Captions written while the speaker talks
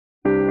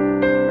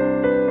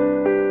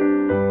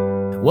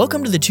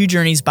Welcome to the Two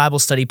Journeys Bible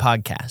Study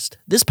Podcast.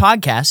 This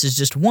podcast is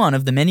just one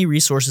of the many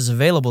resources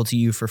available to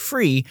you for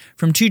free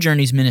from Two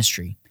Journeys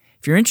Ministry.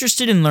 If you're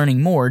interested in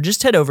learning more,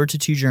 just head over to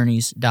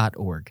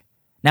twojourneys.org.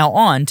 Now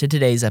on to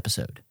today's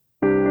episode.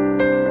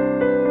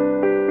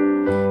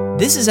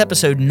 This is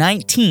episode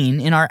 19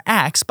 in our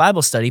Acts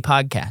Bible Study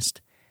Podcast.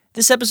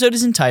 This episode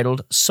is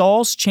entitled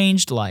Saul's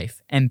Changed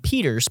Life and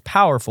Peter's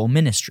Powerful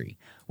Ministry,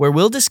 where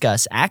we'll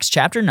discuss Acts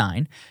chapter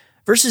 9,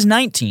 verses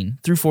 19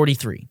 through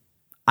 43.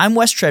 I'm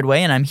Wes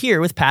Treadway, and I'm here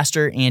with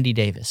Pastor Andy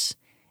Davis.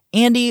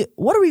 Andy,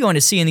 what are we going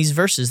to see in these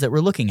verses that we're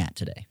looking at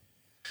today?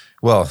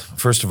 Well,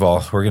 first of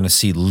all, we're going to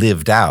see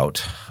lived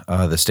out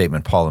the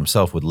statement Paul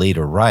himself would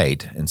later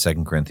write in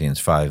 2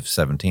 Corinthians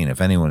 5:17. If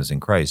anyone is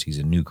in Christ, he's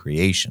a new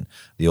creation.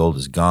 The old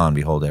is gone.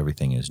 Behold,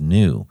 everything is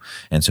new.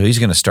 And so he's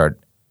going to start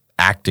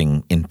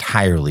acting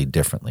entirely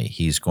differently.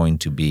 He's going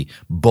to be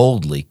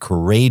boldly,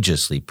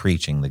 courageously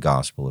preaching the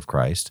gospel of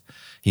Christ.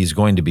 He's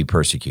going to be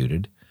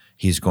persecuted.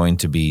 He's going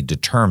to be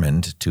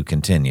determined to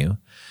continue.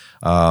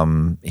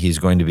 He's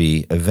going to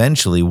be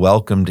eventually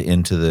welcomed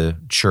into the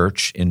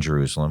church in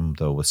Jerusalem,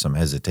 though with some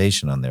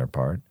hesitation on their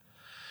part.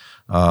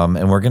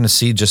 And we're going to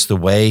see just the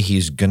way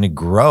he's going to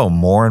grow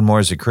more and more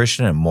as a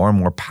Christian and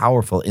more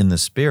powerful in the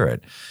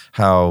Spirit,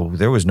 how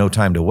there was no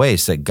time to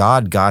waste, that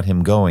God got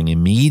him going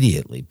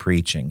immediately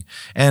preaching.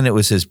 And it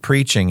was his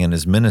preaching and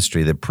his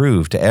ministry that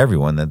proved to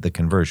everyone that the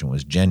conversion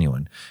was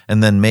genuine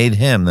and then made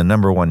him the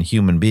number one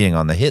human being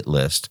on the hit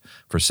list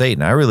for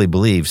Satan. I really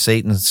believe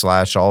Satan /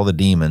 all the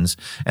demons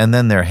and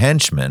then their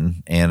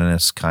henchmen,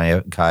 Ananias,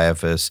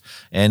 Caiaphas,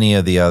 any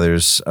of the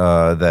others,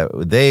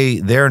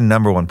 their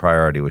number one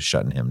priority was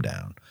shutting him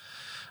down.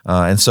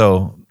 And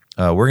so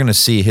we're going to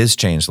see his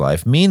changed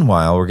life.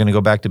 Meanwhile, we're going to go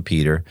back to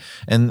Peter,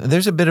 and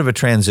there's a bit of a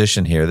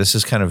transition here. This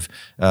is kind of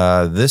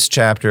this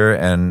chapter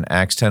and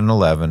Acts 10 and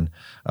 11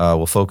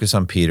 will focus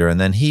on Peter, and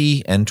then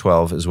and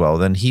 12 as well.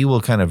 Then he will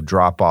kind of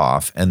drop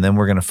off, and then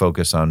we're going to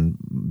focus on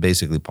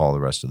basically Paul the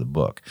rest of the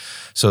book.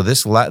 So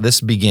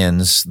this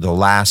begins the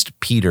last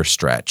Peter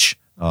stretch.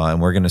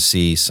 And we're going to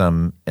see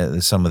some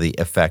of the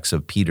effects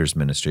of Peter's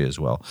ministry as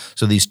well.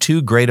 So these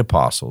two great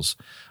apostles,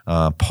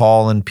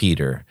 Paul and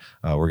Peter,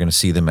 we're going to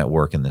see them at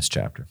work in this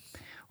chapter.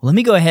 Well, let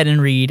me go ahead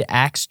and read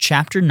Acts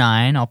chapter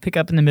 9. I'll pick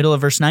up in the middle of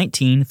verse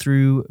 19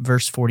 through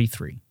verse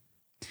 43.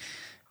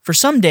 For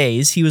some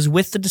days he was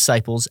with the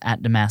disciples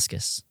at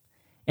Damascus,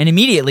 and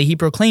immediately he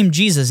proclaimed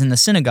Jesus in the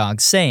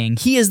synagogue, saying,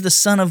 "He is the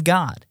Son of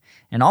God."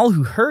 And all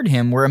who heard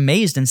him were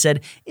amazed and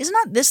said, "Is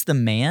not this the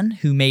man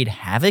who made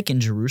havoc in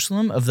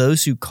Jerusalem of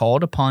those who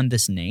called upon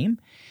this name?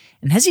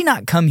 And has he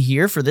not come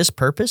here for this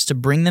purpose, to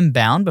bring them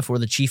bound before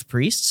the chief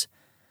priests?"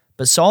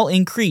 But Saul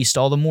increased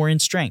all the more in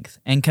strength,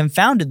 and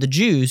confounded the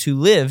Jews who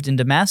lived in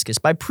Damascus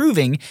by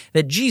proving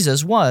that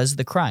Jesus was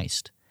the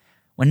Christ.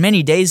 When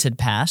many days had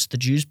passed, the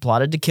Jews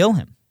plotted to kill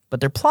him, but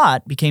their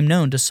plot became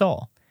known to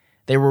Saul.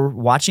 They were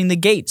watching the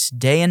gates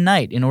day and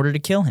night in order to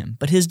kill him,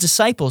 but his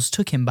disciples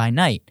took him by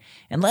night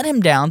and let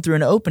him down through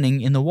an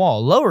opening in the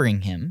wall,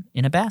 lowering him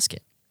in a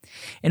basket.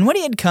 And when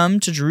he had come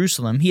to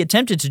Jerusalem, he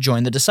attempted to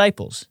join the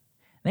disciples.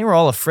 They were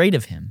all afraid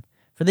of him,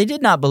 for they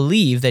did not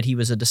believe that he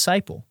was a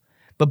disciple.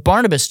 But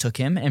Barnabas took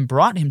him and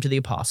brought him to the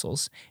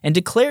apostles, and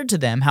declared to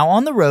them how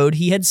on the road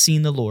he had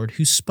seen the Lord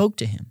who spoke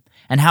to him,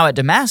 and how at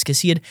Damascus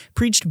he had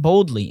preached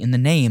boldly in the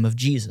name of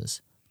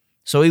Jesus.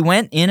 So he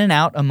went in and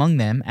out among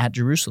them at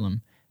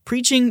Jerusalem,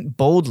 preaching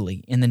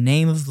boldly in the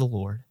name of the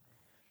Lord.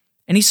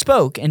 And he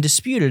spoke and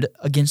disputed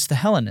against the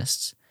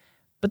Hellenists,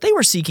 but they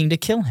were seeking to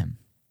kill him.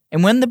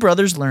 And when the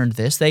brothers learned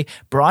this, they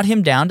brought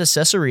him down to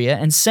Caesarea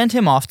and sent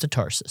him off to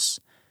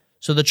Tarsus.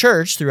 So the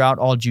church throughout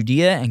all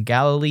Judea and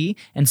Galilee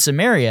and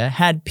Samaria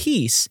had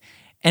peace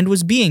and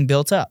was being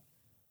built up.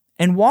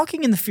 And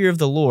walking in the fear of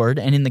the Lord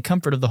and in the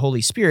comfort of the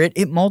Holy Spirit,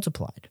 it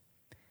multiplied.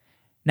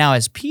 Now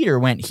as Peter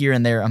went here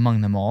and there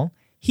among them all,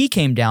 he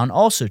came down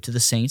also to the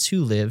saints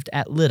who lived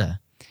at Lydda.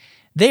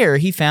 There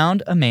he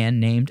found a man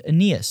named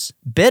Aeneas,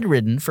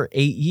 bedridden for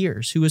 8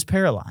 years, who was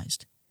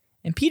paralyzed.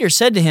 And Peter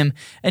said to him,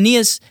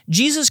 "Aeneas,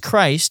 Jesus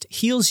Christ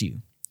heals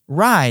you.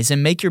 Rise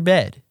and make your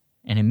bed."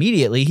 And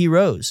immediately he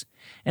rose.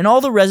 And all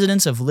the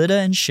residents of Lydda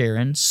and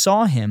Sharon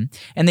saw him,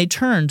 and they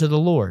turned to the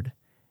Lord.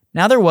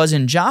 Now there was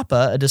in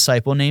Joppa a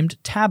disciple named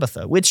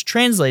Tabitha, which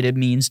translated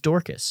means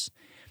Dorcas.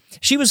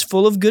 She was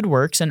full of good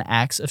works and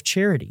acts of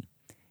charity.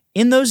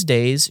 In those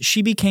days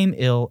she became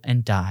ill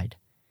and died.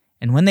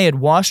 And when they had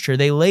washed her,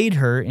 they laid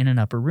her in an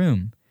upper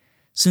room.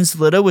 Since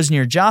Lydda was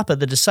near Joppa,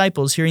 the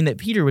disciples, hearing that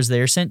Peter was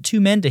there, sent 2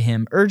 men to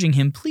him, urging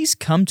him, "Please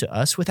come to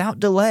us without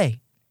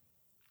delay."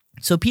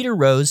 So Peter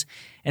rose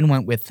and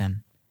went with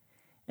them.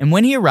 And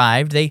when he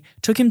arrived, they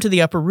took him to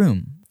the upper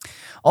room.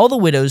 All the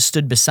widows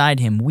stood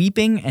beside him,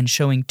 weeping and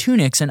showing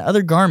tunics and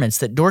other garments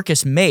that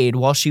Dorcas made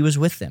while she was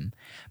with them.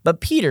 But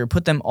Peter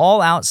put them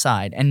all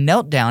outside and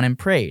knelt down and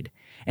prayed.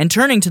 And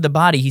turning to the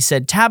body, he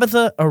said,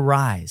 "Tabitha,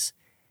 arise."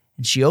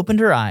 And she opened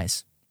her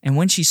eyes, and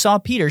when she saw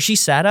Peter, she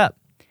sat up.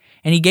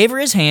 And he gave her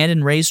his hand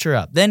and raised her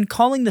up. Then,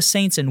 calling the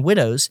saints and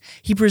widows,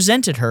 he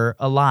presented her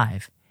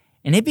alive.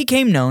 And it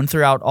became known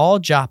throughout all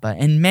Joppa,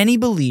 and many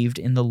believed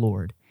in the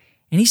Lord.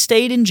 and he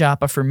stayed in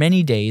Joppa for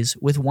many days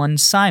with one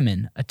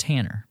Simon, a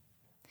tanner.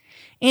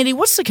 Andy,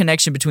 what's the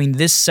connection between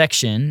this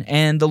section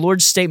and the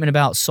Lord's statement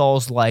about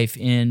Saul's life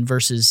in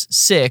verses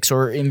 6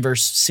 or in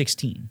verse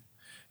 16?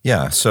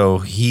 Yeah, so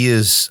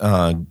he's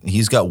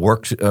got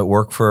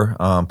work for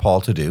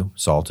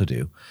Saul to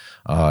do.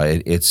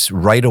 It's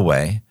right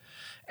away,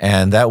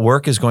 and that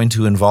work is going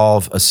to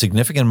involve a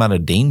significant amount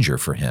of danger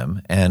for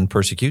him and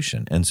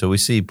persecution. And so we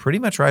see pretty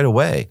much right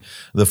away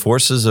the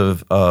forces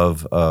of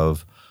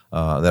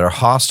that are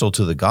hostile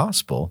to the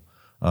gospel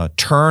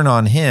turn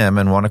on him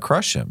and want to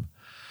crush him.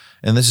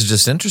 And this is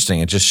just interesting.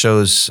 It just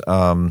shows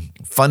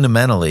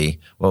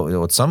fundamentally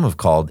what some have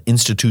called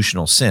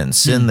institutional sin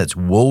that's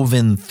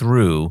woven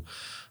through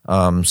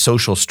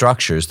social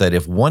structures, that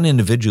if one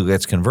individual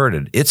gets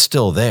converted, it's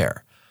still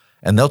there.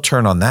 And they'll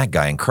turn on that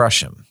guy and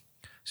crush him.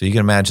 So you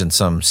can imagine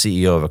some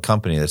CEO of a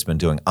company that's been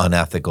doing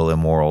unethical,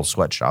 immoral,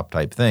 sweatshop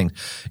type things.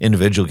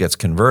 Individual gets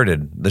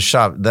converted, the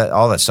shop,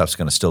 all that stuff's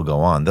going to still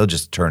go on. They'll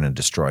just turn and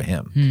destroy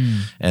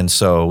him. And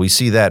so we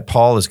see that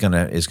Paul is going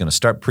to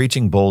start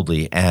preaching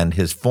boldly, and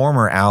his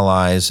former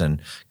allies and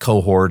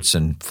cohorts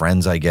and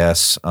friends, I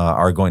guess,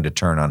 are going to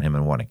turn on him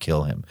and want to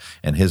kill him.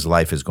 And his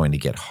life is going to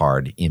get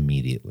hard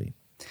immediately.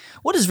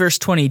 What does verse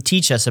 20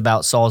 teach us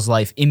about Saul's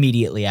life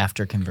immediately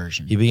after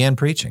conversion? He began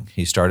preaching.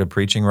 He started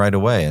preaching right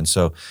away. And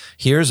so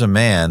here's a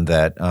man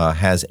that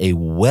has a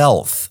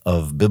wealth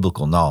of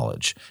biblical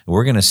knowledge.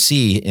 We're going to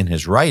see in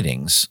his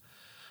writings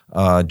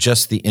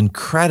just the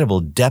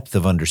incredible depth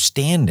of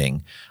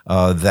understanding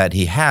that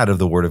he had of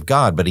the Word of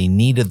God, but he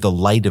needed the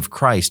light of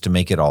Christ to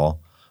make it all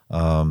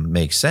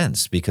make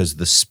sense, because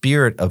the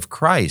Spirit of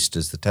Christ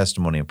is the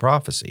testimony of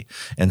prophecy.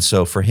 And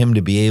so for him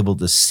to be able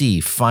to see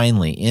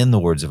finally in the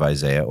words of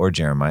Isaiah or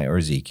Jeremiah or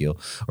Ezekiel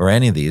or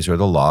any of these, or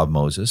the law of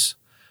Moses,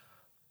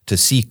 to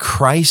see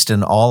Christ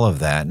in all of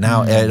that,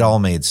 now it all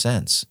made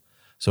sense.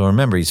 So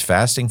remember, he's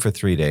fasting for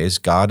 3 days.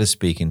 God is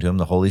speaking to him.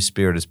 The Holy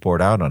Spirit is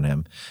poured out on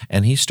him,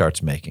 and he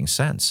starts making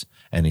sense.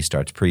 And he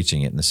starts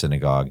preaching it in the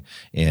synagogue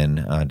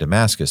in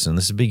Damascus. And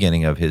this is the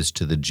beginning of his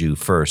To the Jew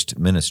First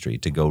ministry,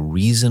 to go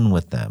reason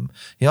with them.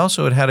 He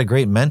also had a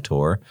great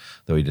mentor,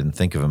 though he didn't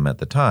think of him at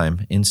the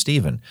time, in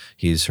Stephen.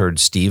 He's heard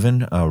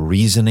Stephen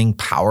reasoning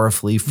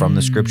powerfully from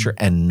the Scripture,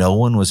 and no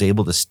one was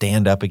able to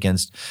stand up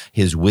against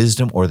his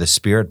wisdom or the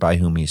Spirit by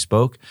whom he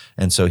spoke.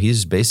 And so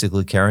he's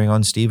basically carrying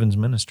on Stephen's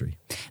ministry.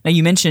 Now,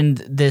 you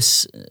mentioned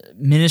this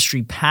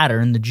ministry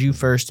pattern, the Jew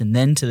first and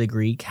then to the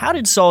Greek. How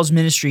did Saul's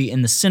ministry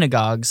in the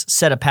synagogues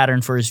set a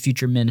pattern for his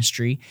future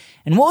ministry?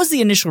 And what was the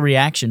initial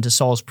reaction to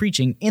Saul's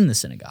preaching in the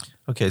synagogue?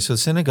 Okay, so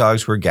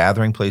synagogues were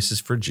gathering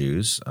places for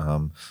Jews.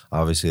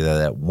 Obviously,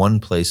 that one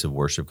place of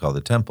worship called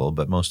the temple,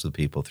 but most of the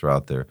people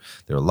throughout their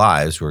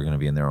lives were going to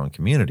be in their own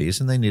communities,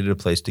 and they needed a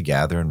place to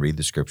gather and read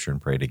the Scripture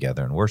and pray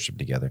together and worship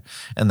together.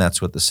 And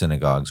that's what the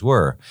synagogues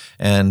were.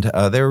 And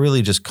they were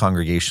really just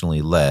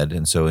congregationally led,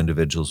 and so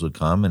individuals would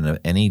come, and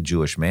any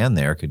Jewish man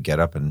there could get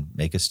up and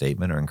make a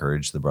statement or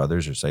encourage the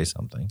brothers or say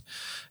something.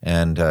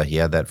 And he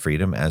had that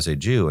freedom as a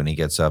Jew, and he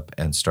gets up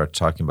and starts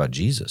talking about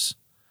Jesus.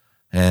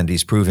 And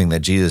he's proving that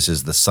Jesus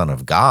is the Son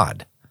of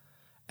God.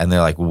 And they're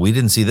like, well, we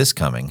didn't see this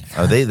coming.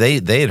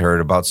 They had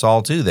heard about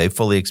Saul too. They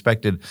fully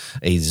expected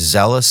a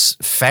zealous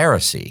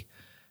Pharisee.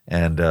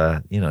 And,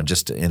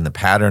 just in the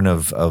pattern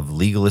of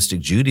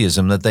legalistic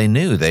Judaism that they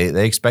knew,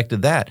 they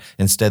expected that.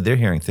 Instead, they're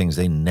hearing things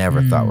they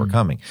never thought were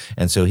coming.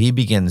 And so he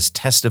begins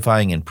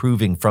testifying and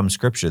proving from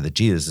Scripture that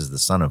Jesus is the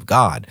Son of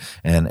God.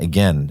 And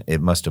again,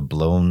 it must have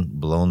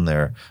blown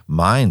their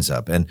minds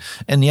up. And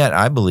yet,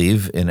 I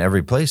believe in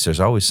every place,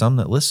 there's always some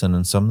that listen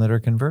and some that are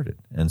converted.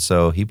 And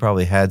so he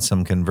probably had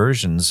some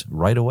conversions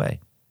right away.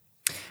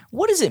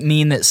 What does it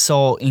mean that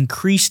Saul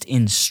increased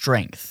in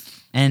strength?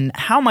 And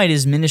how might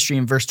his ministry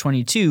in verse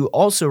 22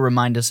 also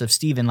remind us of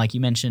Stephen, like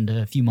you mentioned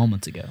a few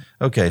moments ago?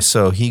 Okay,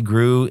 so he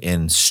grew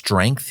in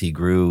strength. He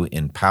grew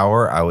in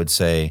power. I would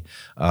say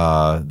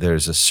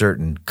there's a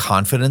certain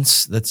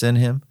confidence that's in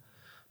him.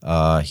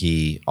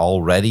 He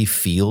already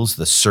feels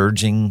the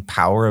surging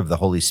power of the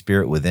Holy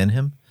Spirit within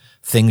him.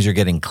 Things are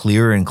getting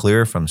clearer and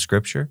clearer from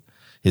Scripture.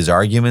 His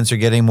arguments are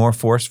getting more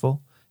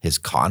forceful. His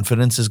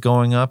confidence is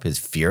going up. His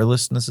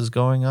fearlessness is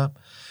going up.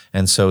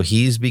 And so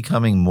he's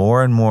becoming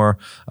more and more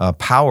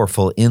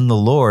powerful in the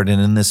Lord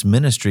and in this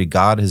ministry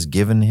God has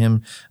given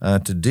him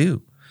to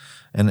do.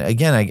 And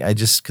again, I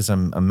just, because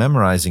I'm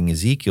memorizing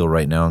Ezekiel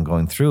right now and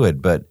going through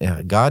it, but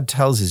God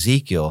tells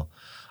Ezekiel,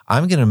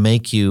 I'm going to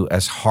make you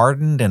as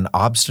hardened and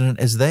obstinate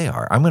as they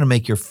are. I'm going to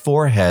make your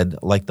forehead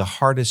like the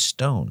hardest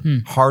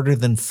stone, harder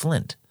than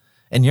flint,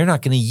 and you're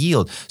not going to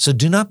yield. So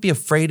do not be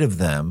afraid of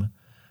them,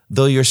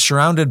 though you're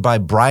surrounded by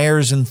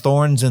briars and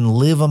thorns and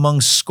live among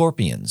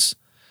scorpions.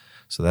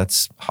 So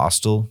that's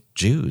hostile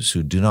Jews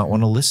who do not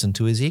want to listen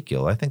to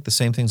Ezekiel. I think the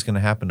same thing's going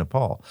to happen to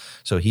Paul.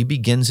 So he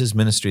begins his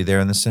ministry there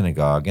in the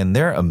synagogue, and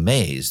they're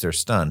amazed, they're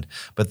stunned.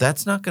 But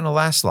that's not going to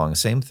last long.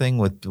 Same thing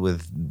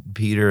with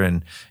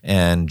Peter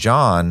and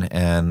John,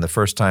 and the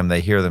first time they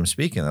hear them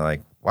speaking, they're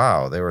like,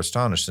 wow, they were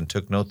astonished and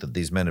took note that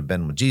these men had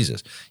been with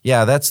Jesus.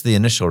 Yeah, that's the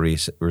initial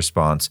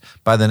response.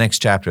 By the next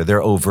chapter,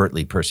 they're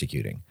overtly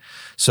persecuting.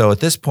 So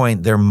at this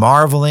point, they're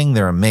marveling,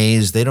 they're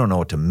amazed, they don't know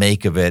what to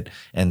make of it,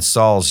 and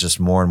Saul's just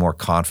more and more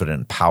confident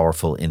and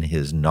powerful in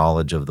his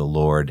knowledge of the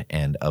Lord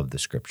and of the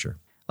Scripture.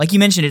 Like you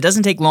mentioned, it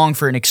doesn't take long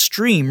for an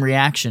extreme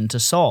reaction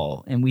to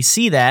Saul, and we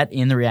see that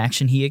in the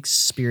reaction he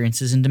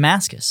experiences in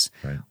Damascus.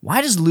 Right.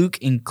 Why does Luke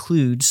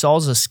include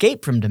Saul's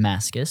escape from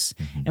Damascus,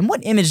 and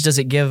what image does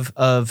it give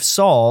of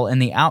Saul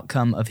and the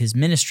outcome of his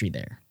ministry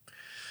there?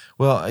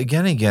 Well,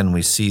 again,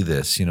 we see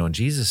this.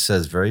 Jesus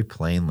says very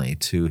plainly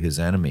to his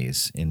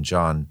enemies in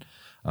John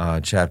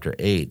chapter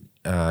 8,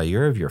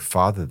 you're of your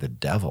father the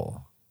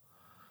devil.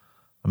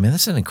 I mean,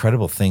 that's an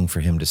incredible thing for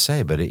him to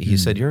say, but he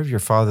said, you're of your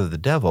father the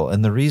devil,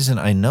 and the reason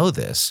I know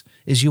this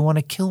is you want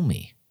to kill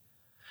me.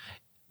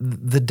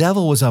 The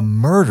devil was a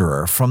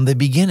murderer from the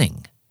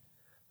beginning,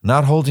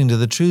 not holding to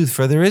the truth,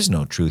 for there is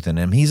no truth in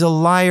him. He's a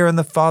liar and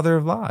the father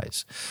of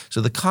lies.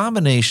 So the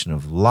combination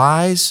of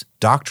lies,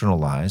 doctrinal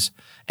lies,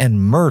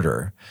 and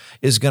murder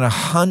is going to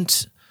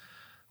hunt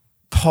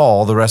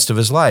Paul the rest of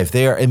his life.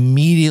 They are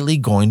immediately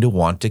going to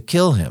want to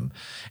kill him.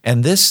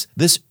 And this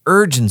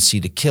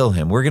urgency to kill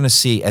him, we're going to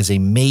see as a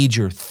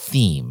major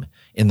theme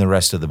in the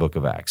rest of the book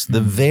of Acts.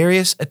 The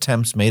various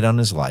attempts made on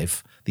his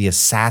life, the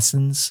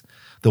assassins,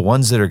 the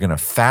ones that are going to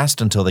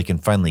fast until they can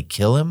finally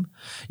kill him,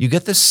 you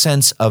get this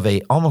sense of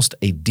almost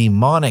a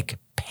demonic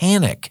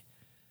panic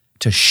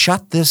to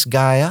shut this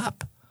guy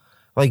up.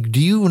 Like,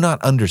 do you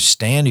not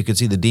understand? You could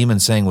see the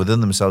demons saying within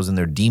themselves in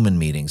their demon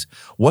meetings,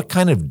 what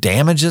kind of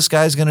damage this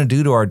guy's going to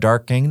do to our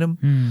dark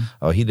kingdom?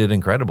 Oh, he did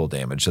incredible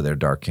damage to their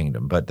dark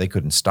kingdom, but they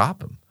couldn't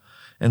stop him.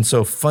 And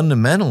so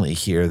fundamentally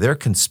here, they're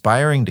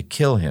conspiring to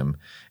kill him,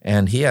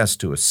 and he has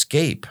to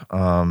escape.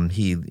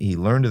 He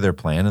learned of their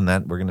plan, and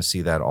that we're going to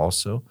see that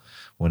also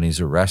when he's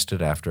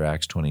arrested after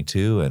Acts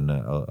 22, and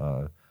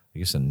I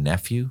guess a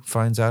nephew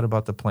finds out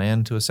about the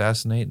plan to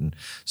assassinate. And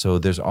so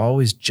there's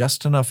always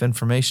just enough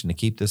information to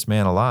keep this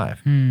man alive.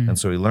 And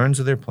so he learns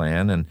of their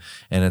plan, and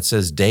it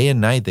says day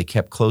and night they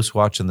kept close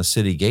watch on the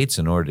city gates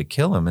in order to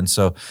kill him. And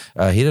so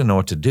he didn't know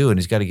what to do, and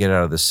he's got to get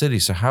out of the city.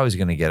 So how is he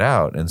going to get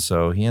out? And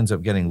so he ends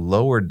up getting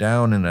lowered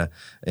down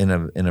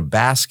in a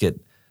basket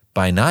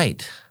by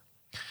night.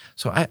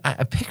 So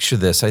I picture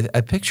this.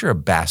 I picture a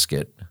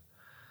basket.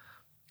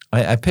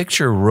 I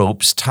picture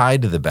ropes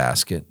tied to the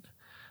basket.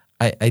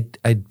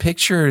 I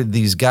picture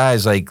these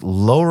guys like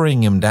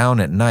lowering him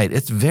down at night.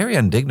 It's very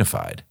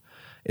undignified.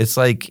 It's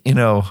like,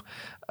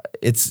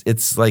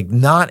 it's like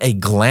not a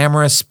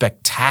glamorous,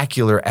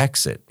 spectacular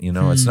exit.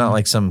 It's not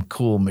like some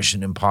cool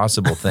Mission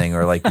Impossible thing,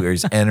 or like where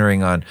he's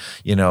entering on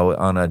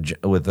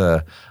with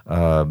a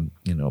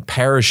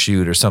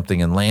parachute or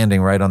something and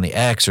landing right on the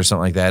X or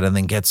something like that, and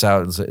then gets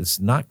out. It's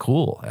not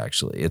cool,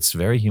 actually. It's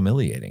very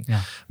humiliating.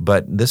 Yeah.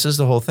 But this is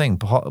the whole thing.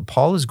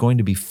 Paul is going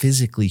to be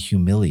physically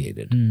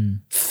humiliated,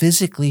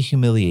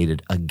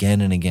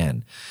 again and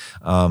again.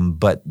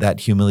 But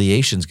that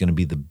humiliation is going to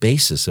be the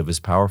basis of his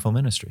powerful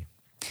ministry.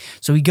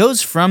 So he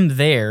goes from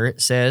there, it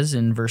says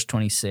in verse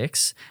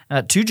 26,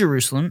 to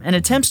Jerusalem and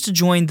attempts to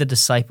join the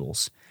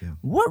disciples. Yeah.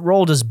 What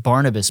role does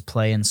Barnabas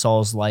play in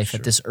Saul's life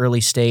at this early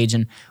stage,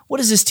 and what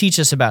does this teach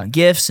us about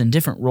gifts and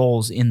different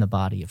roles in the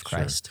body of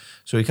Christ?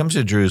 Sure. So he comes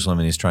to Jerusalem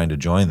and he's trying to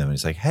join them.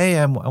 He's like, hey,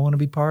 I want to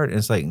be part. And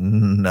it's like,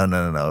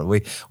 no.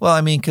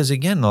 Because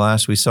again, the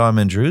last we saw him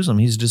in Jerusalem,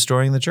 he's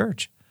destroying the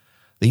church.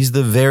 He's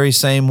the very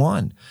same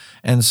one.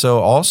 And so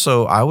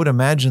also, I would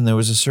imagine there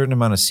was a certain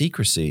amount of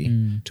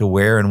secrecy to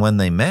where and when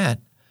they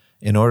met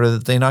in order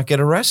that they not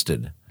get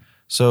arrested.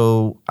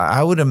 So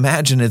I would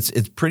imagine it's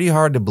pretty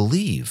hard to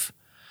believe.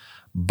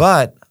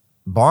 But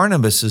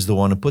Barnabas is the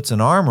one who puts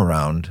an arm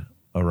around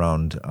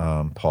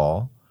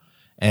Paul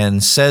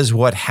and says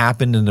what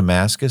happened in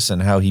Damascus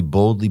and how he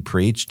boldly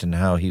preached and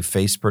how he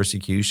faced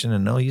persecution,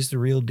 and no, he's the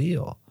real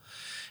deal.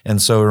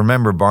 And so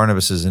remember,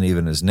 Barnabas isn't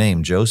even his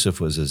name.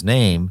 Joseph was his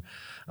name.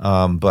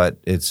 But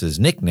it's his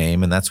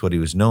nickname, and that's what he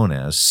was known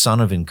as,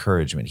 son of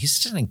encouragement. He's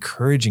just an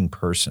encouraging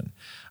person.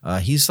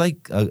 He's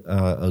like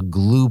a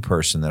glue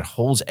person that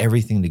holds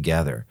everything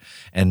together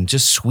and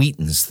just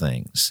sweetens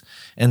things.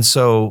 And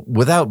so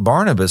without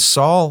Barnabas,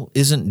 Saul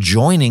isn't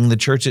joining the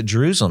church at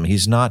Jerusalem.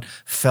 He's not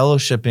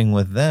fellowshipping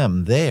with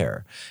them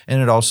there.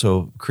 And it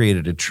also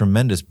created a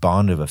tremendous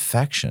bond of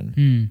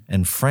affection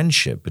and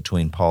friendship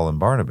between Paul and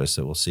Barnabas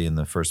that we'll see in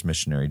the first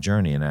missionary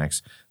journey in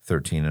Acts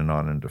 13 and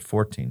on into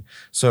 14.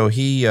 So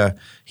he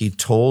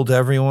told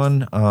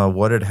everyone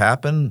what had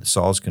happened,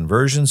 Saul's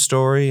conversion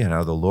story, and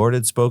how the Lord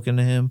had spoken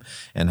to him,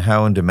 and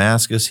how in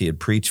Damascus he had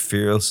preached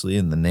fearlessly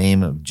in the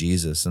name of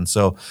Jesus. And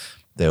so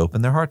they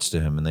opened their hearts to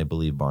him, and they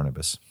believed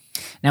Barnabas.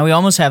 Now, we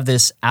almost have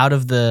this out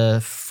of the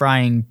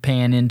frying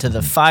pan into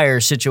the fire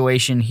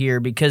situation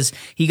here, because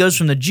he goes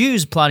from the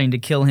Jews plotting to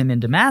kill him in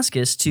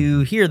Damascus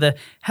to here the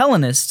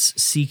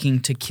Hellenists seeking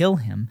to kill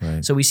him.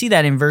 Right. So we see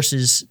that in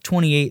verses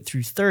 28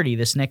 through 30,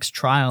 this next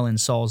trial in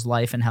Saul's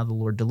life and how the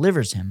Lord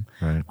delivers him.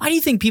 Right. Why do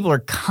you think people are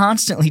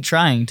constantly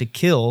trying to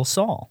kill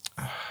Saul?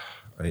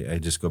 I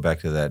just go back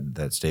to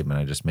that statement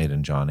I just made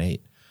in John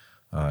 8.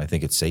 I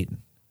think it's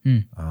Satan.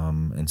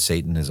 And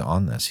Satan is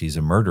on this. He's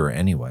a murderer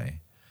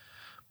anyway.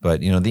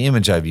 But, the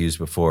image I've used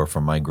before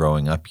from my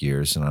growing up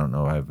years, and I don't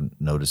know, I haven't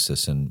noticed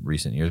this in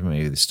recent years, but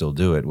maybe they still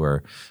do it,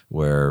 where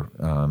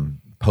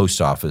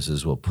post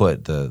offices will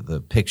put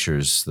the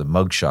pictures, the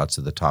mugshots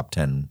of the top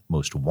 10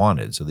 most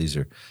wanted. So these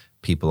are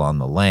people on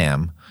the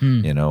lam,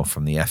 from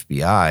the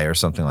FBI or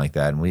something like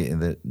that.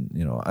 And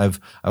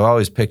I've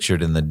always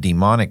pictured in the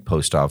demonic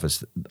post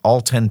office, all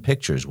 10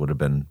 pictures would have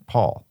been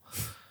Paul.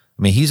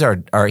 I mean,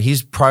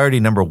 he's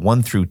priority number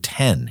 1 through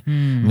 10. I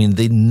mean,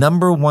 the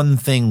number one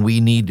thing we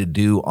need to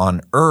do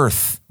on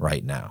earth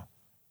right now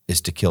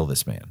is to kill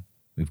this man.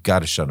 We've got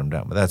to shut him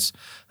down. But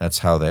that's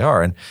how they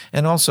are.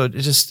 And also it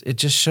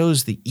just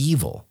shows the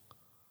evil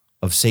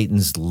of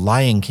Satan's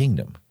lying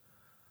kingdom.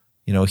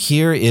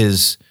 Here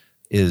is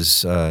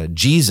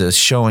Jesus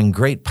showing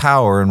great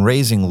power in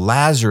raising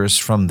Lazarus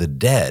from the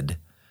dead.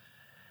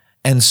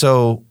 And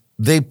so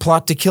they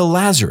plot to kill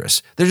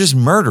Lazarus. They're just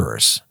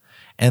murderers.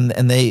 And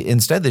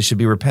instead they should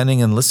be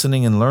repenting and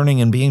listening and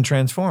learning and being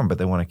transformed, but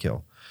they want to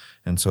kill.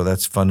 And so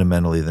that's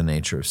fundamentally the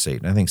nature of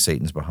Satan. I think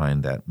Satan's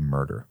behind that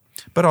murder.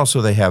 But also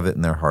they have it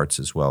in their hearts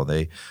as well.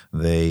 They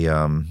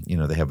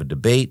have a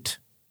debate,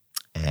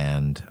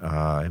 and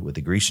with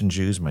the Grecian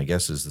Jews, my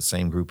guess is the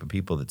same group of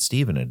people that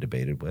Stephen had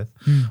debated with.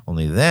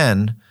 Only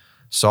then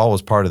Saul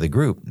was part of the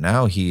group.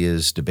 Now he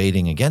is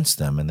debating against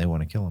them, and they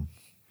want to kill him.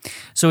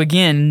 So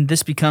again,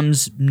 this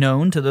becomes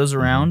known to those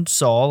around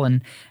Saul,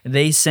 and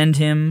they send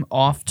him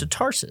off to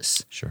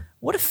Tarsus. Sure.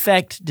 What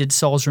effect did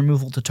Saul's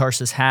removal to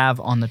Tarsus have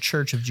on the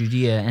church of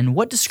Judea, and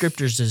what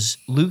descriptors does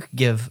Luke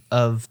give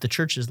of the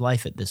church's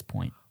life at this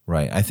point?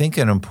 Right. I think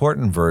an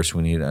important verse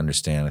we need to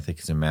understand, I think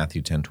it's in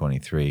Matthew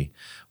 10:23,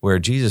 where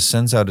Jesus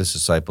sends out his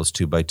disciples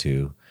 2 by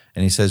 2,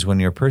 and he says, when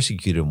you're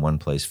persecuted in one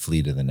place,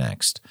 flee to the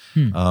next.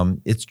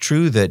 It's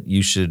true that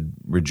you should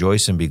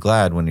rejoice and be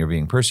glad when you're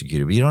being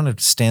persecuted, but you don't have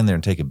to stand there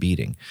and take a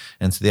beating.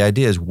 And so the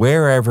idea is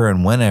wherever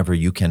and whenever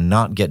you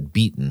cannot get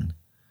beaten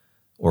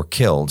or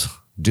killed,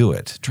 do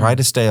it. Try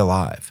to stay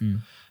alive.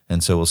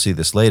 And so we'll see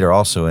this later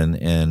also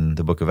in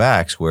the book of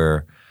Acts,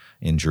 where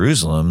in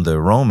Jerusalem,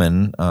 the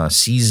Roman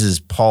seizes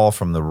Paul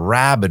from the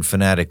rabid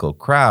fanatical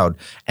crowd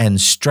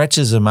and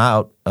stretches him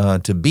out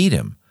to beat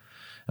him.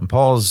 And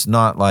Paul's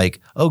not like,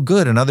 oh,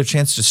 good, another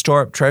chance to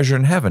store up treasure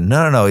in heaven.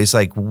 No. He's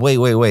like,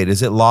 wait.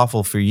 Is it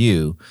lawful for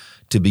you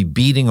to be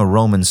beating a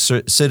Roman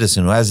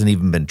citizen who hasn't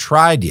even been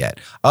tried yet?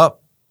 Oh,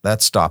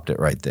 that stopped it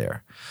right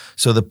there.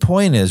 So the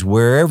point is,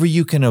 wherever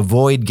you can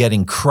avoid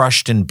getting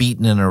crushed and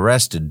beaten and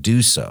arrested,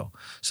 do so.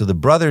 So the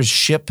brothers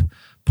ship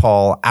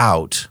Paul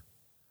out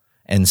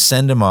and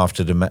send him off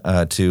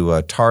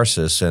to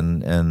Tarsus,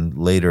 and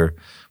later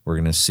we're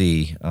going to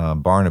see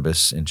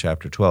Barnabas in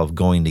chapter 12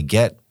 going to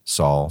get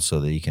Saul so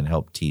that he can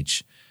help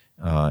teach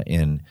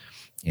in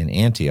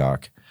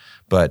Antioch.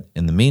 But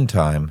in the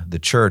meantime, the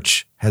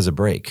church has a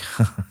break.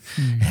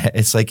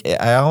 It's like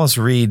I almost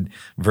read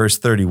verse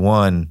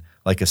 31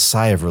 like a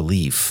sigh of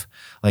relief.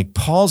 Like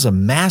Paul's a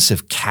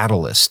massive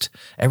catalyst.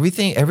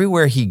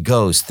 Everywhere he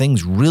goes,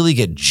 things really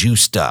get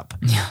juiced up.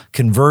 Yeah.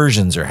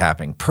 Conversions are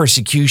happening,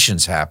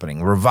 persecution's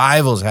happening,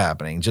 revivals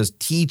happening, just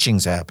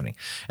teaching's happening.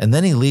 And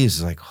then he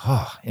leaves, it's like,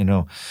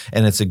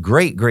 and it's a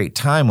great, great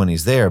time when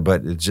he's there,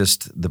 but it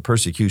just, the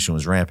persecution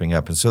was ramping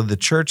up. And so the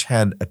church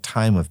had a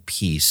time of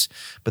peace.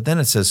 But then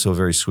it says so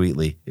very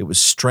sweetly, it was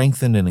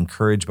strengthened and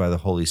encouraged by the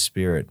Holy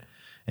Spirit,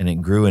 and it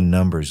grew in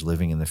numbers,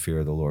 living in the fear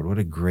of the Lord. What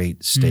a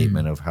great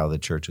statement of how the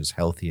church is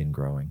healthy and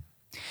growing.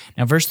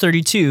 Now, verse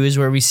 32 is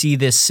where we see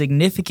this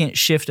significant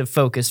shift of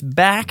focus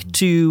back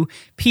to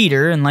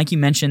Peter, and like you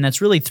mentioned,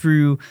 that's really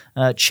through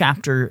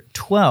chapter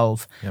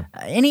 12. Yep.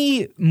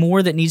 Any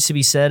more that needs to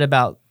be said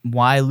about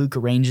why Luke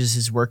arranges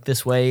his work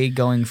this way,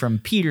 going from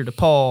Peter to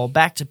Paul,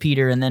 back to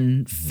Peter, and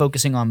then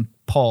focusing on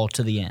Paul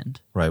to the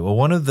end? Right. Well,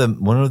 one of the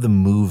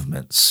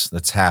movements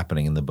that's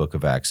happening in the book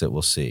of Acts that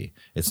we'll see,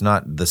 it's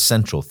not the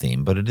central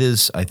theme, but it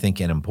is, I think,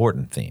 an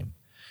important theme,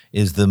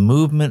 is the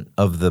movement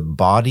of the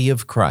body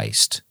of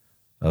Christ,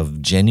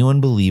 of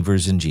genuine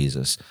believers in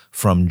Jesus,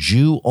 from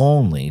Jew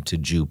only to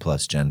Jew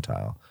plus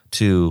Gentile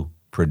to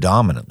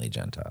predominantly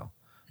Gentile.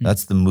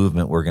 That's the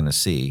movement we're going to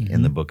see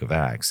in the book of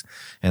Acts.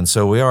 And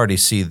so we already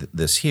see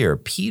this here.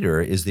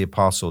 Peter is the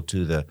apostle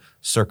to the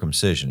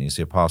circumcision. He's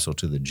the apostle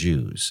to the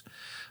Jews.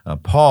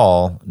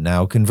 Paul,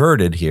 now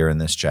converted here in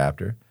this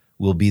chapter,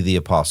 will be the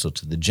apostle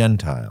to the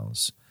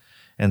Gentiles.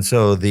 And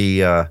so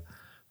the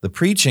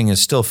preaching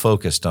is still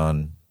focused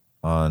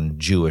on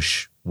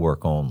Jewish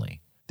work only.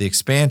 The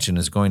expansion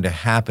is going to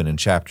happen in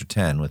chapter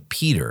 10 with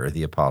Peter,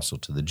 the apostle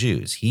to the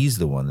Jews. He's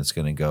the one that's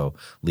going to go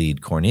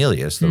lead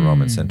Cornelius, the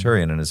Roman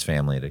centurion, and his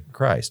family to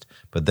Christ.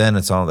 But then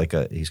it's all like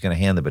he's going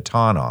to hand the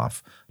baton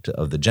off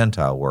of the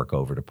Gentile work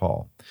over to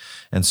Paul.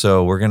 And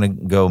so we're going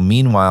to go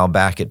meanwhile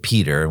back at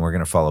Peter, and we're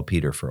going to follow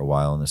Peter for a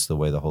while, and this is the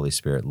way the Holy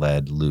Spirit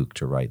led Luke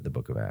to write the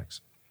book of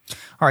Acts.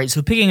 All right,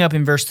 so picking up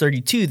in verse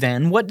 32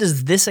 then, what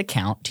does this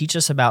account teach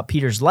us about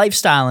Peter's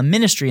lifestyle and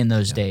ministry in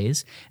those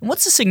days? And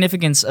what's the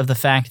significance of the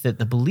fact that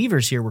the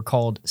believers here were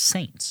called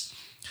saints?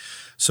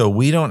 So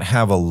we don't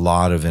have a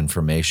lot of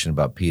information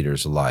about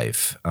Peter's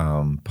life.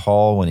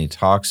 Paul, when he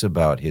talks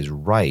about his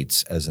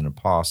rights as an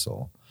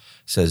apostle,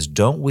 says,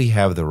 don't we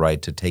have the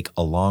right to take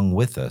along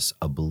with us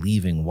a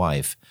believing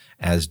wife,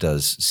 as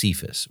does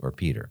Cephas or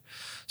Peter?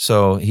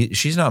 So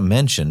she's not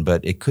mentioned,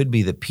 but it could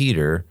be that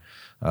Peter,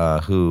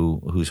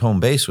 whose home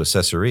base was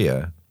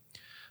Caesarea,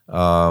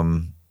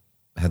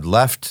 had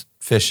left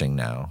fishing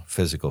now,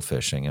 physical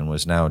fishing, and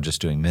was now just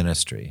doing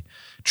ministry,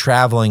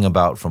 traveling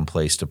about from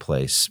place to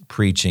place,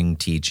 preaching,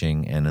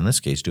 teaching, and in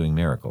this case, doing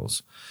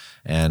miracles.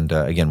 And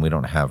again, we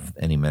don't have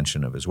any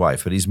mention of his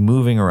wife, but he's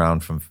moving around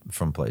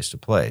from place to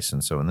place.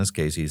 And so in this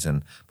case, he's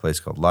in a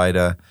place called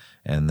Lydda,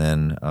 and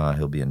then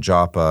he'll be in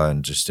Joppa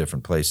and just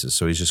different places.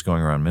 So he's just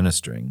going around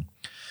ministering.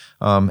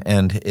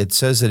 And it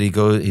says that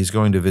he's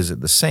going to visit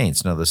the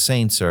saints. Now, the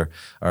saints are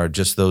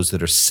just those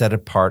that are set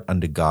apart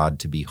unto God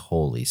to be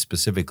holy.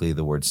 Specifically,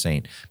 the word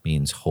saint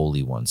means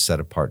holy one, set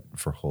apart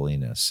for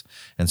holiness.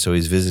 And so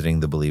he's visiting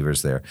the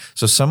believers there.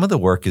 So some of the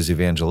work is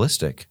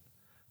evangelistic,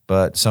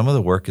 but some of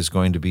the work is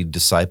going to be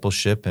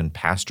discipleship and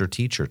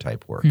pastor-teacher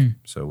type work.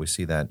 So we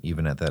see that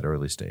even at that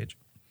early stage.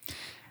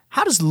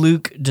 How does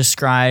Luke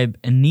describe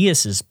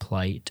Aeneas'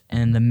 plight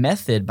and the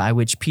method by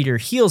which Peter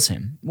heals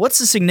him? What's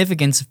the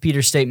significance of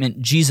Peter's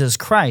statement, Jesus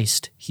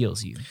Christ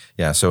heals you?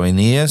 Yeah, so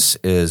Aeneas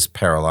is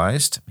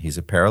paralyzed. He's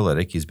a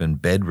paralytic. He's been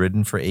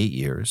bedridden for 8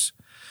 years.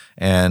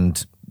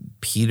 And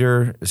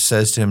Peter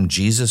says to him,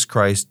 Jesus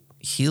Christ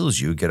heals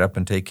you. Get up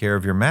and take care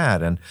of your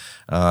mat. And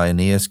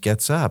Aeneas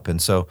gets up.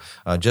 And so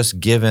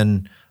just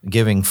giving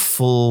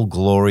full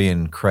glory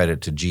and credit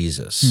to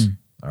Jesus.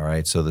 All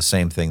right, so the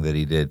same thing that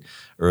he did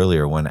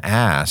earlier when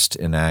asked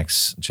in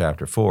Acts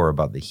chapter 4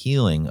 about the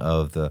healing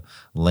of the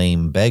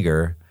lame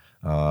beggar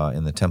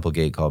in the temple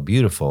gate called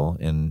Beautiful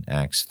in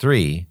Acts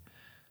 3.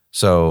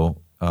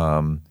 So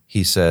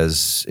he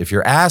says, if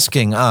you're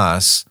asking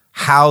us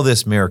how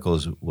this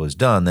miracle was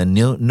done, then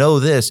know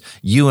this,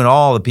 you and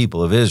all the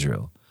people of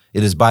Israel.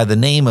 It is by the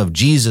name of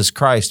Jesus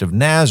Christ of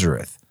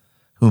Nazareth,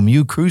 whom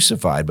you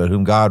crucified, but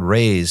whom God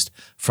raised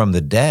from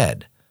the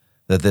dead,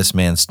 that this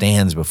man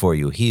stands before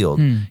you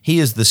healed. He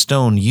is the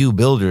stone you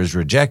builders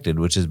rejected,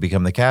 which has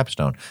become the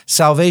capstone.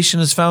 Salvation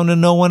is found in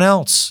no one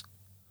else,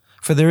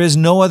 for there is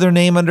no other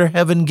name under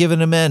heaven given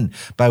to men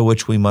by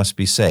which we must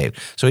be saved.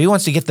 So he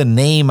wants to get the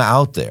name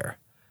out there.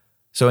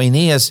 So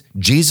Aeneas,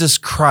 Jesus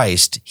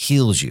Christ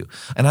heals you.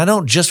 And I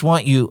don't just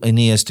want you,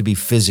 Aeneas, to be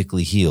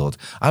physically healed.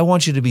 I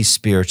want you to be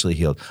spiritually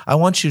healed. I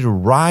want you to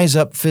rise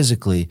up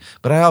physically,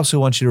 but I also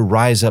want you to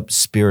rise up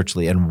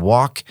spiritually and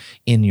walk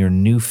in your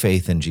new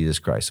faith in Jesus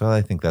Christ. So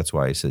I think that's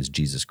why he says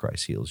Jesus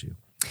Christ heals you.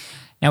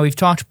 Now, we've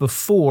talked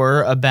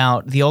before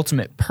about the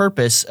ultimate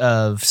purpose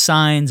of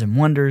signs and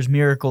wonders,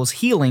 miracles,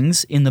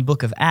 healings in the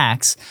book of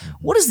Acts.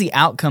 What does the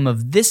outcome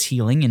of this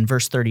healing in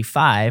verse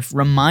 35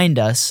 remind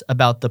us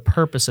about the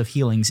purpose of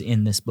healings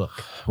in this book?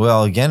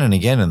 Well, again and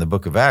again in the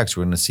book of Acts,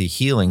 we're going to see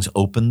healings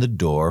open the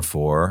door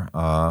for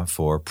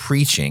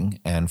preaching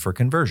and for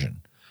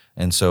conversion.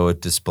 And so it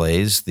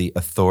displays the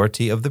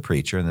authority of the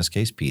preacher, in this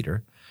case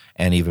Peter,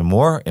 and even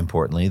more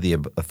importantly, the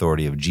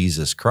authority of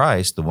Jesus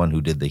Christ, the one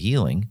who did the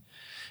healing,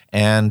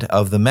 and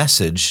of the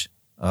message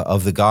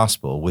of the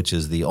gospel, which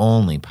is the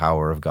only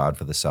power of God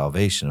for the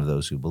salvation of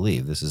those who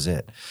believe. This is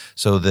it.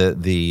 So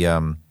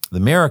the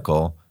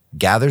miracle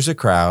gathers a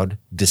crowd,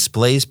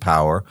 displays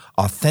power,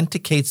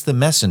 authenticates the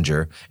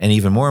messenger, and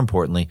even more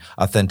importantly,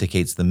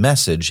 authenticates the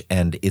message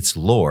and its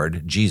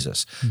Lord,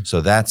 Jesus. So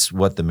that's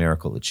what the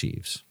miracle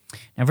achieves.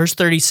 Now, verse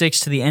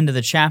 36 to the end of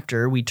the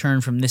chapter, we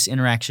turn from this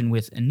interaction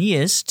with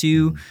Aeneas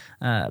to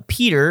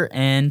Peter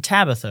and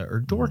Tabitha,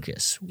 or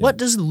Dorcas. What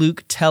does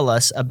Luke tell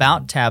us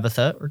about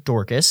Tabitha, or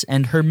Dorcas,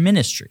 and her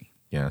ministry?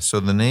 Yeah, so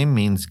the name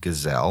means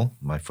gazelle,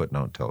 my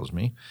footnote tells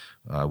me.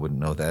 I wouldn't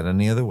know that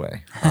any other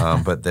way.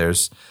 But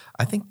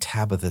I think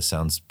Tabitha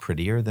sounds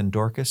prettier than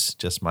Dorcas,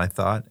 just my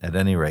thought. At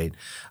any rate,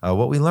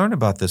 what we learn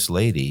about this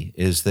lady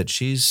is that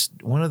she's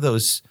one of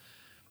those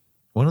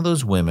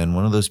women,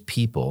 one of those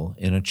people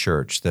in a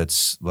church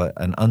that's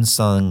an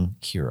unsung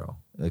hero,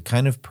 the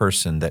kind of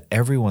person that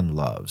everyone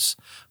loves,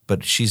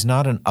 but she's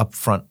not an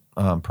upfront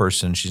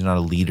person. She's not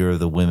a leader of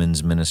the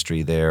women's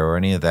ministry there or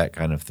any of that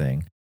kind of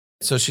thing.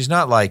 So she's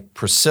not like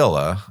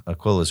Priscilla,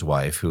 Aquila's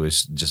wife, who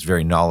is just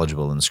very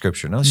knowledgeable in the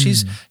Scripture. No,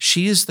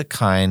 she is the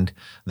kind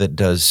that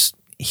does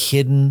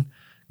hidden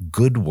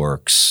good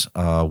works,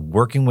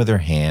 working with her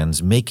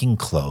hands, making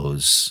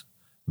clothes,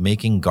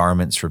 making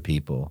garments for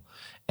people,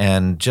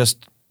 and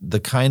just the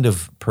kind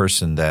of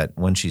person that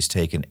when she's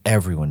taken,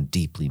 everyone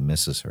deeply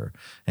misses her.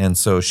 And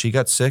so she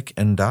got sick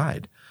and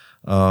died.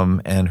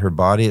 And her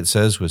body, it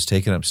says, was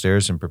taken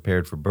upstairs and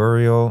prepared for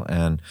burial,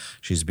 and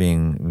she's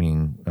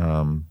being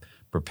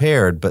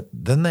prepared. But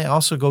then they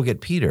also go get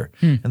Peter.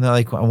 And they're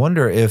like, I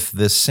wonder if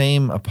this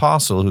same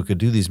apostle who could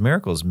do these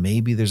miracles,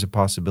 maybe there's a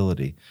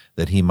possibility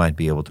that he might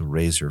be able to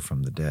raise her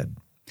from the dead.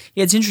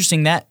 Yeah, it's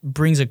interesting. That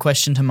brings a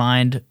question to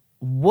mind.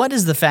 what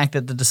does the fact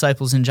that the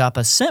disciples in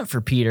Joppa sent for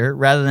Peter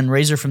rather than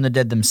raise her from the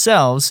dead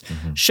themselves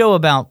show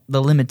about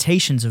the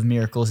limitations of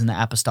miracles in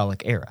the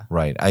apostolic era?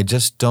 Right. I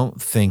just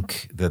don't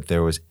think that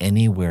there was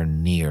anywhere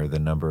near the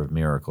number of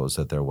miracles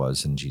that there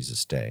was in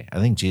Jesus' day. I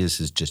think Jesus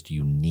is just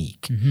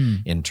unique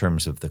in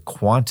terms of the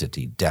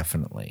quantity,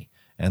 definitely,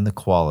 and the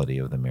quality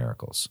of the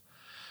miracles.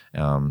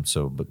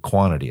 But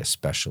quantity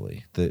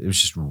especially. It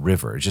was just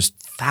just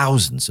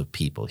thousands of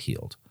people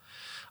healed.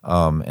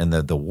 And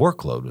the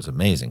workload was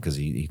amazing because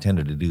he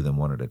tended to do them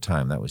one at a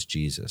time. That was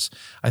Jesus.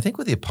 I think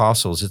with the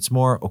apostles, it's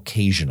more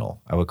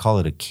occasional. I would call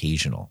it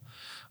occasional.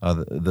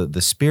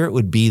 The Spirit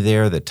would be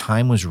there, the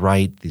time was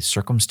right, the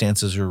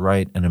circumstances were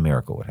right, and a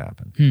miracle would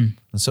happen.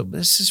 And so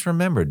let's just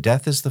remember,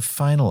 death is the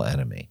final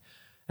enemy.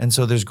 And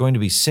so there's going to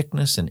be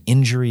sickness and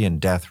injury and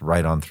death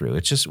right on through.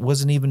 It just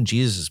wasn't even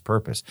Jesus'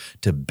 purpose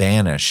to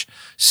banish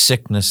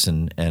sickness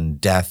and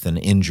death and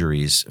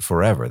injuries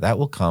forever. That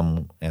will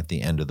come at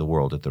the end of the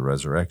world, at the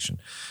resurrection.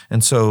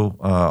 And so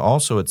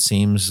also it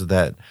seems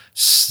that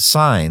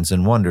signs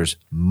and wonders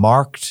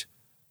marked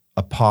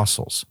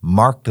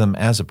them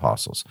as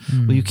apostles.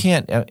 Well, you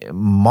can't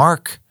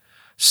mark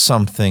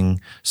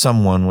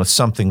someone with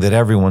something that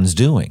everyone's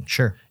doing.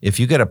 Sure. If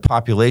you get a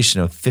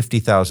population of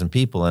 50,000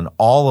 people and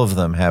all of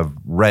them have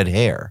red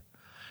hair,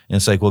 and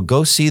it's like, well,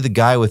 go see the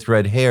guy with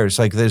red hair. It's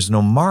like there's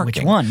no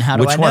marking. Which one? How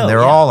do I know? Which one? They're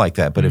all like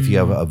that. But if you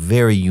have a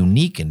very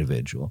unique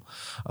individual,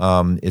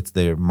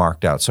 they're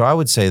marked out. So I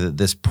would say that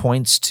this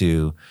points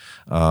to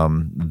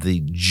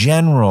the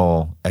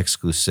general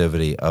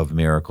exclusivity of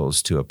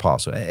miracles to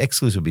apostles.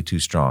 Exclusive would be too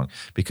strong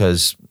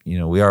because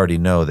we already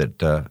know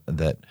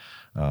that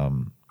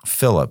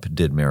Philip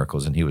did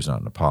miracles and he was not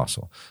an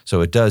apostle.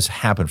 So it does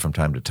happen from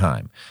time to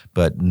time,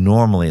 but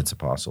normally it's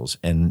apostles,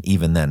 and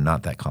even then,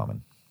 not that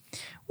common.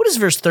 What does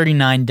verse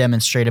 39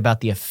 demonstrate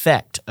about the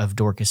effect of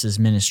Dorcas's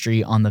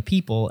ministry on the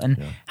people,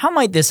 and how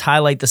might this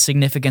highlight the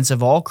significance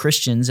of all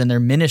Christians and their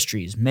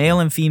ministries, male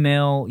and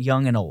female,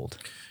 young and old?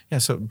 Yeah,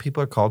 so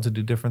people are called to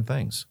do different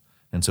things.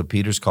 And so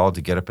Peter's called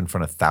to get up in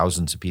front of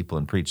thousands of people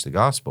and preach the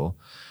gospel.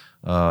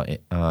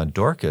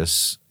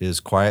 Dorcas is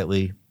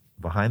quietly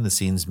behind the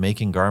scenes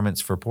making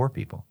garments for poor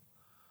people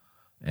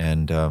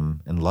and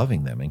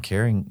loving them and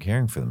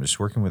caring for them, just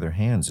working with her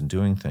hands and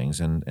doing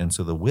things. And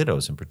so the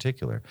widows in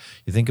particular,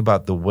 you think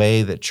about the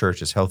way that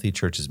healthy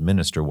churches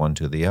minister one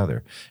to the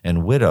other.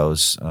 And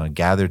widows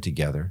gather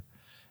together.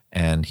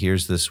 And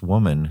here's this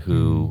woman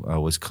who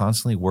was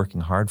constantly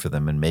working hard for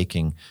them and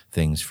making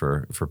things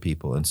for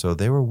people. And so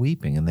they were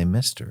weeping and they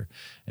missed her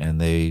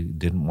and they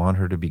didn't want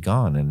her to be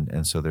gone.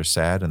 And so they're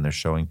sad and they're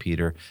showing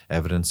Peter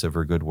evidence of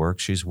her good work.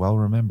 She's well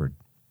remembered.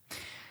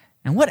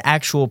 And what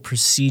actual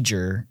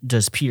procedure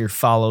does Peter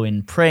follow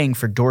in praying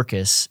for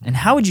Dorcas? And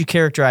how would you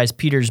characterize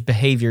Peter's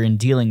behavior in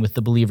dealing with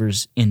the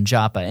believers in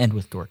Joppa and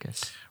with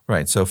Dorcas?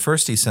 Right. So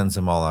first he sends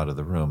them all out of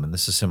the room, and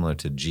this is similar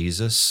to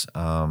Jesus.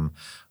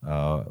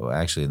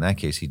 Actually, in that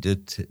case, he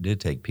did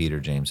take Peter,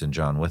 James, and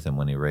John with him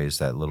when he raised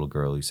that little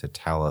girl. He said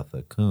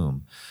Talitha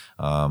cum,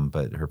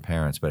 but her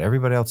parents. But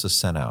everybody else is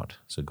sent out.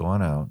 So go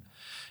on out.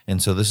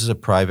 And so this is a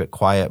private,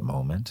 quiet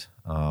moment.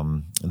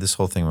 This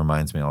whole thing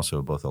reminds me also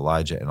of both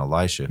Elijah and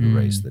Elisha who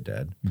raised the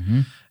dead.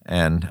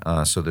 And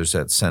so there's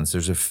that sense.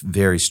 There's a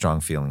very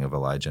strong feeling of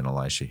Elijah and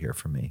Elisha here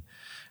for me.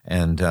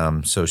 And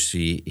so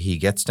he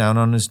gets down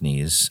on his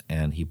knees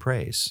and he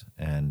prays.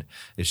 And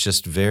it's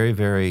just very,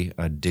 very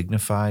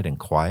dignified and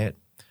quiet.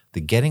 The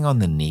getting on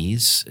the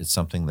knees is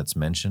something that's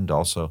mentioned.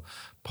 Also,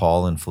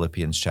 Paul in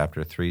Philippians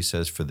chapter 3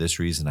 says, "For this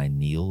reason I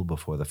kneel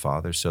before the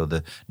Father." So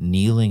the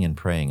kneeling and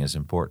praying is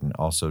important.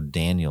 Also,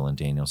 Daniel in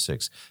Daniel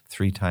 6,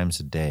 3 times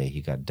a day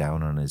he got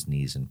down on his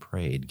knees and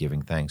prayed,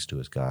 giving thanks to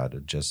his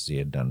God, just as he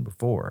had done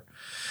before.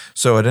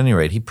 So at any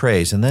rate, he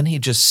prays, and then he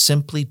just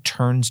simply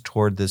turns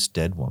toward this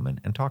dead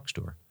woman and talks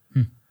to her.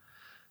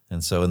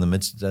 And so in the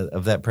midst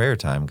of that prayer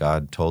time,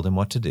 God told him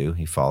what to do.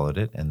 He followed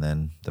it, and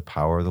then the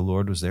power of the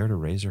Lord was there to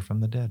raise her from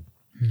the dead.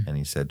 And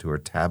he said to her,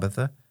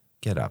 "Tabitha,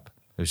 get up."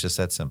 It was just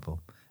that simple.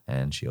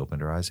 And she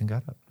opened her eyes and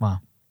got up. Wow.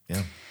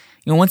 Yeah.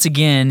 Once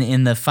again,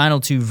 in the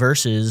final 2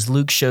 verses,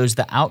 Luke shows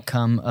the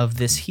outcome of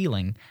this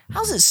healing.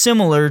 How's it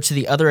similar to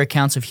the other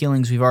accounts of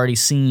healings we've already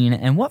seen,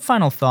 and what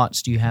final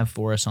thoughts do you have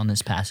for us on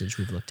this passage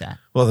we've looked at?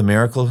 Well, the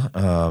miracle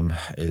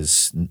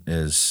is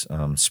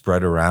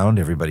spread around.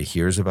 Everybody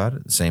hears about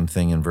it. Same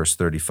thing in verse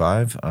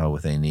 35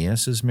 with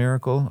Aeneas'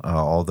 miracle.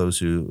 All those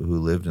who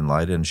lived in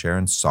Lydda and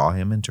Sharon saw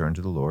him and turned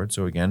to the Lord.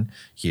 So again,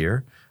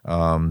 here,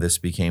 this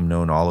became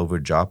known all over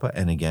Joppa,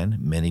 and again,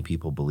 many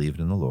people believed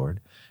in the Lord.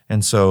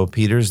 And so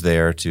Peter's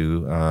there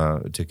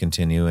to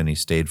continue, and he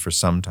stayed for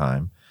some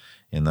time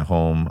in the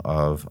home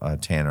of a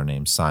tanner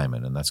named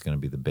Simon, and that's going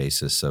to be the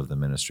basis of the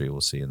ministry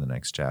we'll see in the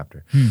next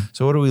chapter.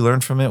 So what do we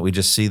learn from it? We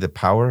just see the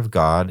power of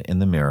God in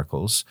the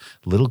miracles,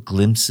 little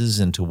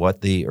glimpses into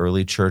what the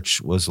early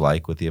church was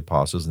like with the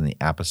apostles in the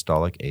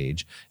apostolic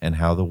age, and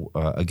how,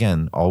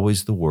 again,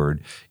 always the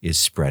word is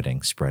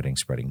spreading,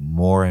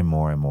 more and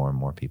more and more and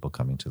more people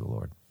coming to the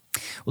Lord.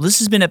 Well, this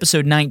has been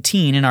episode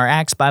 19 in our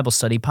Acts Bible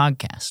Study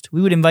podcast.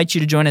 We would invite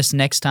you to join us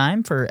next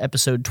time for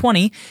episode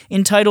 20,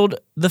 entitled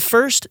The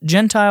First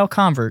Gentile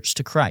Converts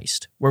to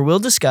Christ, where we'll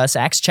discuss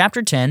Acts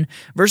chapter 10,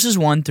 verses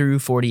 1 through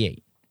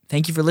 48.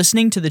 Thank you for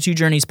listening to the Two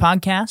Journeys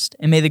podcast,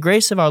 and may the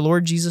grace of our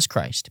Lord Jesus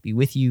Christ be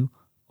with you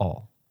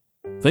all.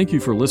 Thank you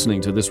for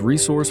listening to this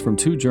resource from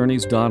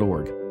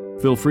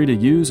twojourneys.org. Feel free to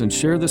use and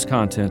share this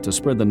content to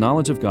spread the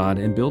knowledge of God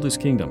and build His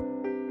kingdom.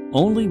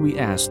 Only we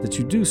ask that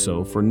you do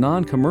so for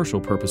non-commercial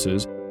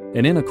purposes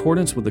and in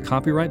accordance with the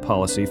copyright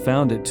policy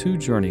found at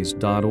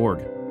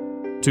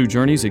twojourneys.org. Two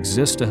Journeys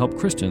exists to help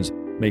Christians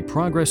make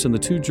progress in the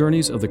two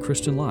journeys of the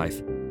Christian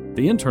life,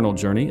 the internal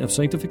journey of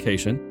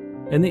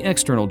sanctification and the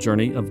external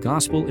journey of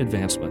gospel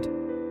advancement.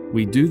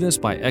 We do this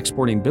by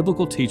exporting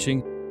biblical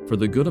teaching for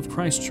the good of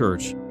Christ's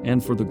church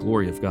and for the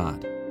glory of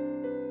God.